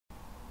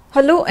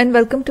Hello and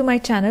welcome to my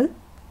channel.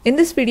 In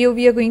this video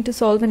we are going to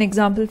solve an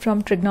example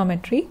from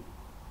trigonometry.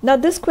 Now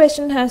this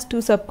question has two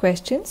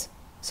sub-questions.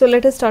 So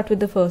let us start with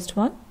the first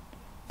one.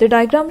 The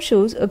diagram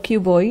shows a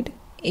cuboid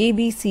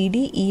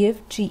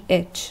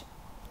ABCDEFGH.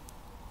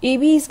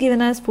 AB is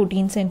given as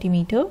 14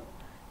 cm,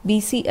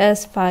 BC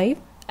as 5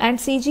 and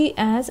CG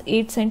as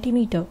 8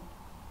 cm.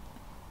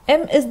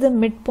 M is the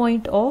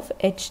midpoint of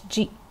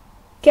HG.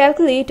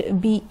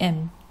 Calculate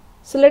BM.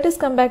 So let us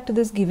come back to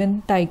this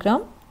given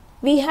diagram.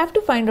 We have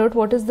to find out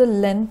what is the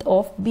length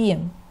of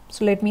BM.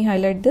 So let me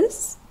highlight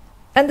this.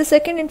 And the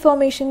second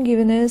information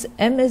given is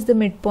M is the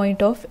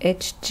midpoint of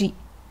HG,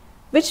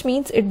 which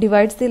means it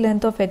divides the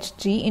length of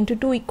HG into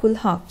two equal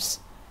halves.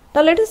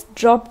 Now let us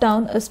drop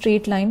down a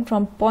straight line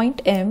from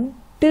point M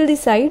till the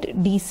side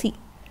DC.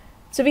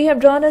 So we have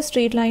drawn a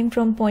straight line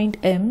from point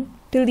M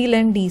till the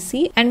length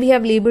DC and we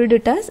have labeled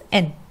it as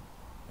N.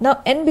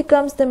 Now N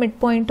becomes the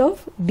midpoint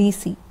of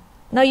DC.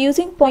 Now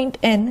using point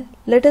N,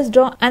 let us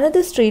draw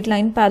another straight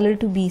line parallel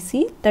to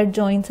BC that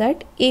joins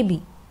at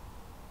AB.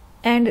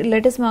 And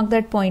let us mark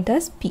that point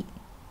as P.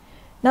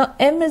 Now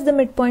M is the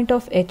midpoint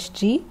of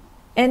HG,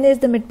 N is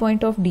the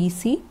midpoint of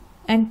DC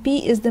and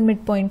P is the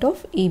midpoint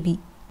of AB.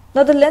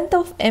 Now the length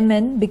of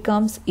MN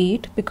becomes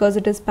 8 because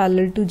it is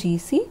parallel to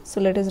GC.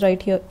 So let us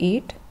write here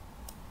 8.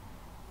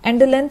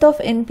 And the length of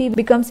NP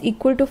becomes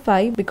equal to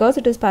 5 because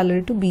it is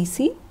parallel to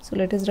BC. So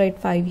let us write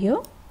 5 here.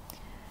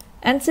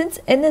 And since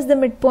N is the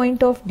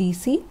midpoint of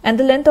DC and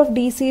the length of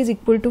DC is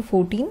equal to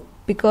 14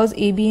 because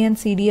AB and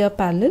CD are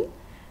parallel,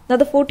 now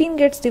the 14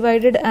 gets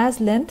divided as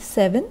length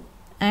 7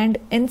 and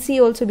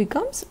NC also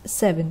becomes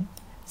 7.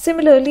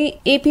 Similarly,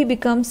 AP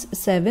becomes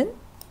 7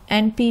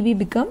 and PB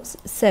becomes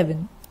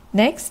 7.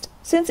 Next,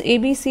 since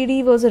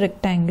ABCD was a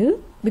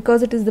rectangle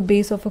because it is the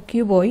base of a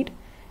cuboid,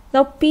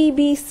 now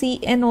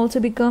PBCN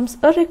also becomes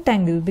a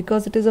rectangle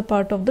because it is a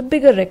part of the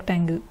bigger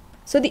rectangle.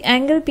 So the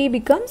angle P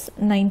becomes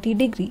 90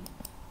 degrees.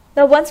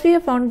 Now once we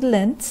have found the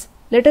lengths,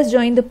 let us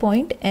join the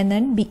point N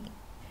and B.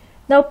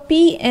 Now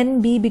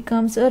PNB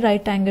becomes a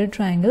right angled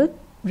triangle,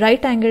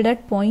 right angled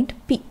at point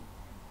P.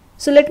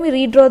 So let me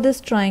redraw this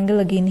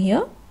triangle again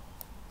here.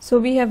 So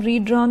we have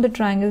redrawn the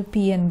triangle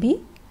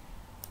PNB.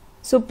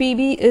 So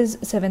PB is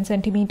 7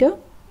 cm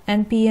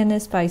and PN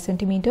is 5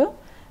 cm.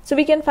 So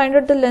we can find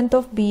out the length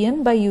of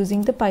BN by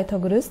using the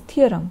Pythagoras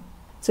theorem.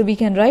 So we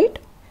can write,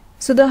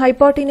 so the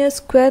hypotenuse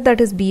square, that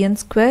is BN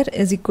square,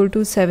 is equal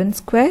to 7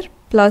 square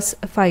plus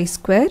 5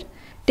 square.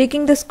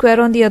 Taking the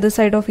square on the other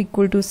side of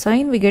equal to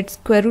sign, we get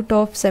square root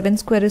of 7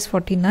 square is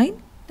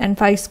 49 and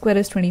 5 square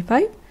is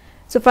 25.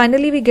 So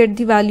finally we get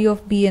the value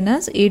of BN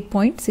as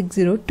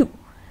 8.602.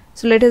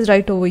 So let us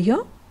write over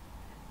here.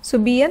 So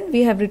BN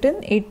we have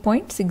written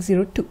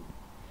 8.602.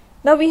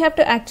 Now we have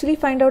to actually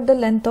find out the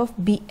length of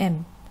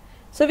BM.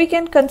 So we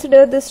can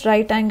consider this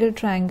right angle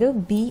triangle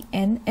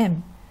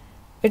BNM.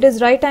 It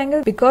is right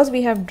angle because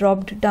we have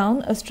dropped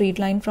down a straight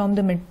line from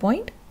the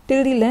midpoint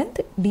till the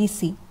length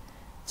DC.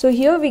 So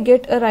here we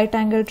get a right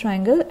angle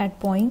triangle at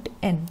point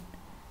N.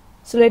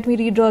 So let me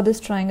redraw this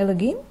triangle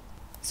again.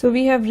 So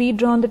we have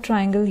redrawn the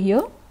triangle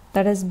here,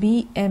 that is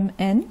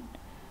BMN,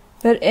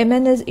 where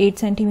MN is 8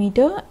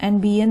 cm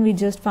and BN we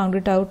just found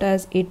it out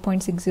as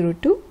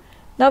 8.602.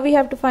 Now we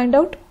have to find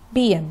out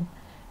BM.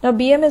 Now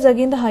BM is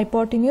again the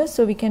hypotenuse,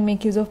 so we can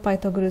make use of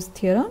Pythagoras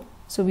theorem.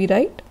 So we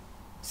write,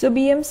 so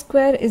BM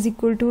square is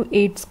equal to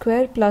 8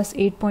 square plus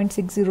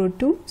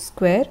 8.602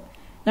 square.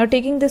 Now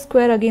taking the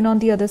square again on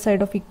the other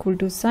side of equal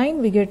to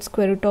sign, we get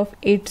square root of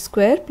 8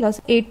 square plus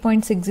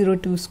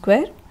 8.602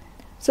 square.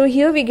 So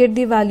here we get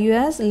the value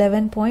as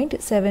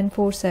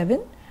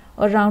 11.747,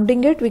 or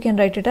rounding it we can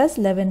write it as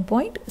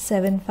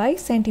 11.75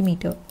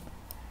 centimeter.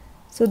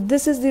 So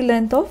this is the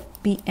length of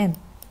BM.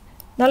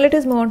 Now let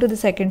us move on to the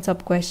second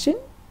sub question.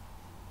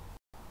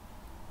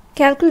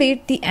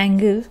 Calculate the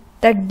angle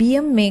that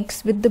BM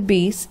makes with the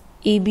base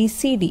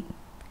ABCD.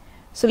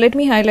 So let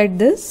me highlight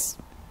this.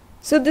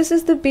 So this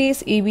is the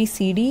base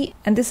ABCD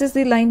and this is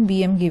the line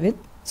BM given.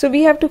 So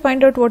we have to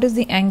find out what is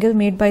the angle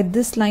made by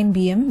this line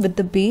BM with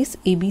the base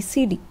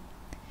ABCD.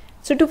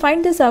 So to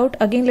find this out,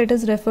 again let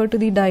us refer to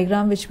the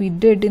diagram which we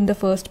did in the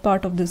first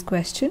part of this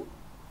question.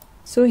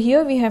 So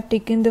here we have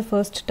taken the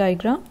first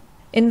diagram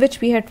in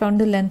which we had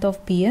found the length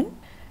of BN.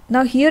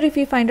 Now here if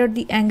we find out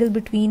the angle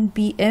between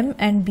BM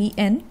and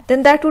BN,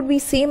 then that would be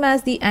same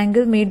as the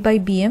angle made by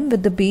BM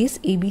with the base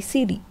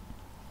ABCD.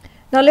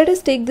 Now let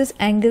us take this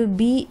angle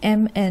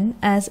BMN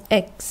as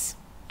X.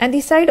 And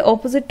the side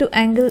opposite to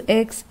angle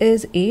X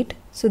is 8.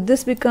 So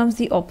this becomes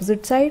the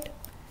opposite side.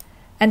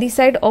 And the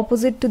side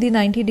opposite to the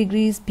 90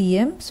 degrees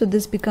BM. So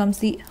this becomes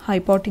the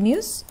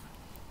hypotenuse.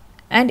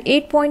 And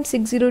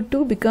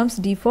 8.602 becomes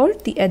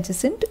default the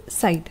adjacent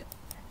side.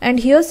 And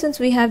here since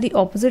we have the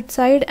opposite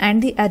side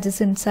and the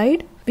adjacent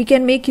side, we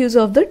can make use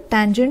of the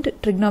tangent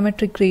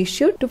trigonometric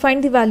ratio to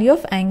find the value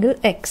of angle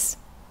X.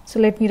 So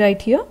let me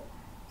write here.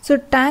 So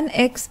tan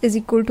X is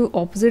equal to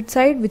opposite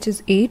side, which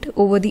is 8,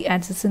 over the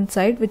adjacent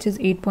side, which is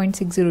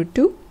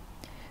 8.602.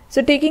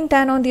 So taking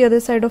tan on the other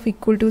side of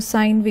equal to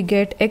sign, we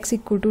get X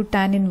equal to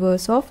tan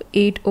inverse of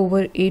 8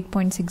 over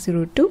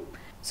 8.602.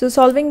 So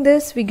solving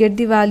this, we get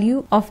the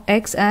value of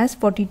x as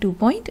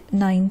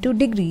 42.92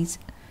 degrees.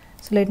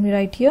 So let me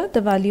write here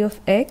the value of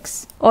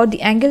x, or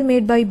the angle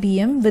made by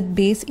BM with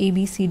base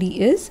ABCD,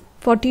 is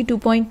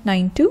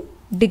 42.92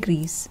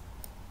 degrees.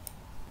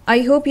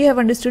 I hope you have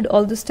understood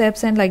all the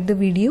steps and liked the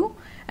video.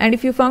 And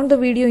if you found the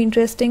video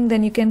interesting,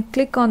 then you can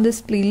click on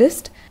this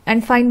playlist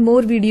and find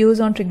more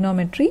videos on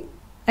trigonometry.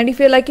 And if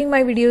you're liking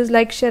my videos,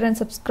 like, share and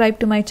subscribe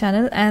to my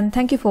channel, and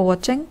thank you for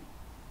watching.